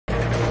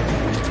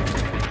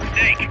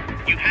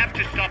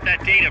to stop that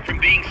data from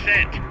being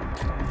sent.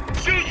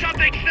 Do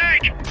something,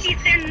 Snake!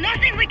 Is there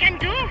nothing we can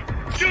do?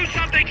 Do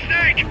something,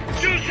 Snake!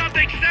 Do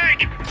something,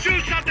 Snake! Do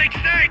something,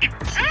 Snake!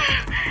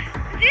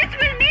 This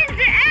will mean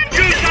the end.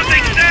 Do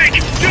something, Snake!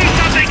 Do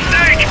something,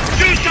 Snake!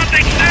 Do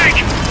something,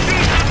 Snake! Do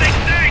something,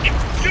 Snake!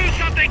 Do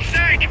something,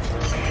 Snake!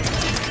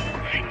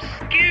 I'm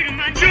scared,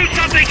 man. Do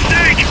something,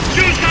 Snake!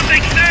 Do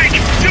something, Snake!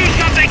 Do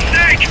something,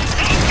 Snake!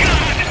 Oh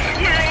God!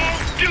 We're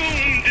all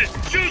doomed!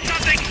 Do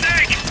something,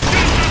 Snake! Do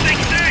something,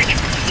 Snake!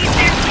 Is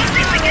there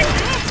nothing we can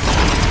do?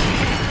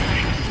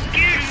 I'm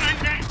scared,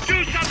 man. Do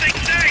something,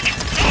 Snake!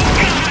 Oh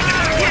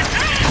God! We're...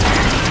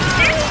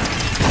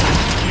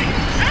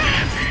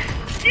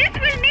 This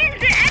will mean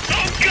the end.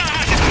 Oh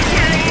God!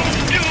 We're all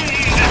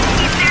doomed!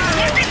 Is there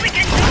nothing we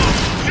can do?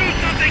 Do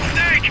something,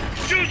 Snake!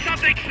 Do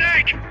something,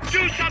 Snake!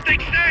 Do something,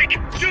 Snake!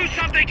 Do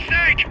something,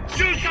 Snake!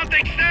 Do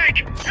something, Snake!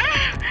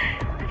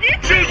 This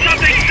Do will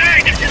something, mean the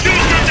Snake! end. Do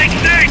something,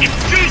 Snake!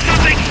 Do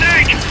something,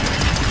 Snake!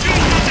 Do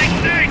something,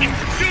 Snake!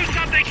 Do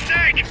something,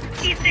 Snake!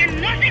 Is there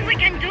nothing we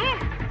can do?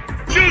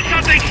 Do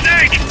something,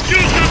 Snake! Do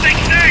something,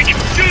 Snake!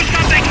 Do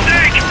something,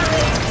 Snake!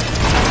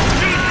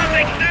 Do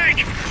something, Snake!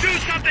 Do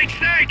something,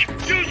 Snake!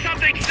 Do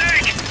something,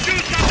 Snake! Do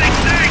something,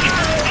 Snake!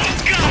 Oh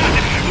God!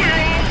 We're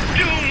all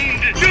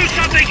doomed! Do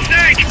something,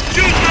 Snake!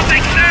 Do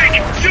something, Snake!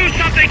 Do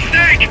something,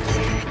 Snake!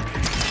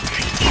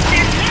 Is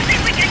there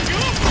nothing we can do?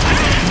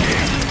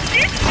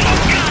 This. Oh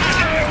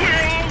God!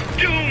 We're all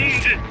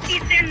doomed!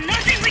 Is there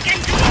nothing we can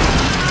do?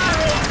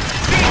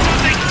 Do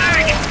something,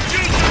 Snake!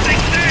 Do something,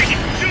 Snake!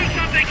 Do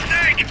something,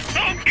 Snake!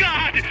 Oh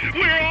God!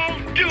 We're all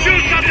doomed! Do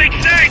something,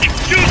 Snake!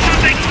 Do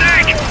something,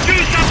 Snake! Do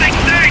something,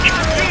 Snake!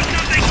 Do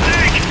something,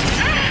 Snake!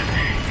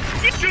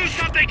 Do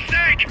something,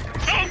 Snake!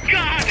 Oh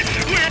God!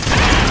 We're...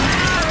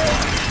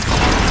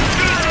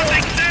 Do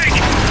something, Snake!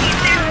 Is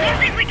there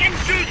nothing we can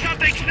Do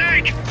something,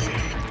 Snake!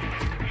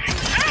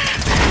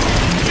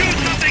 Do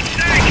something,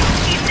 Snake!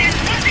 Is there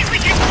nothing we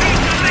can Do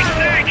something,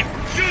 Snake!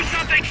 Do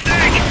something,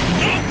 Snake!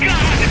 Oh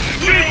God!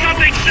 Do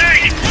something,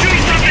 Snake! Do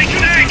something,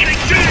 Snake!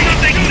 Do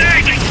something,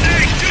 Snake!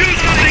 Do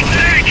something,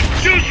 Snake!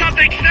 Do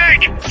something,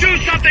 Snake! Do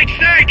something,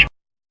 Snake!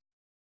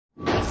 Do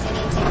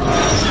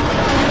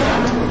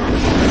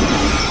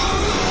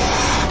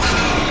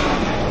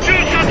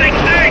something,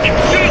 Snake!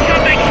 Do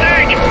something,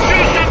 Snake! Do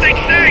something,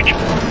 Snake!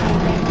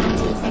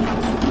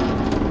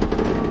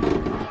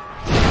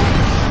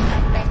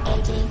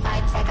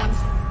 185 seconds.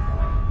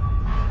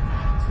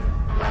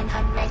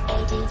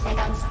 180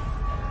 seconds.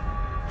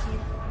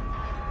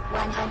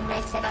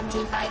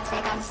 175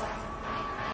 seconds.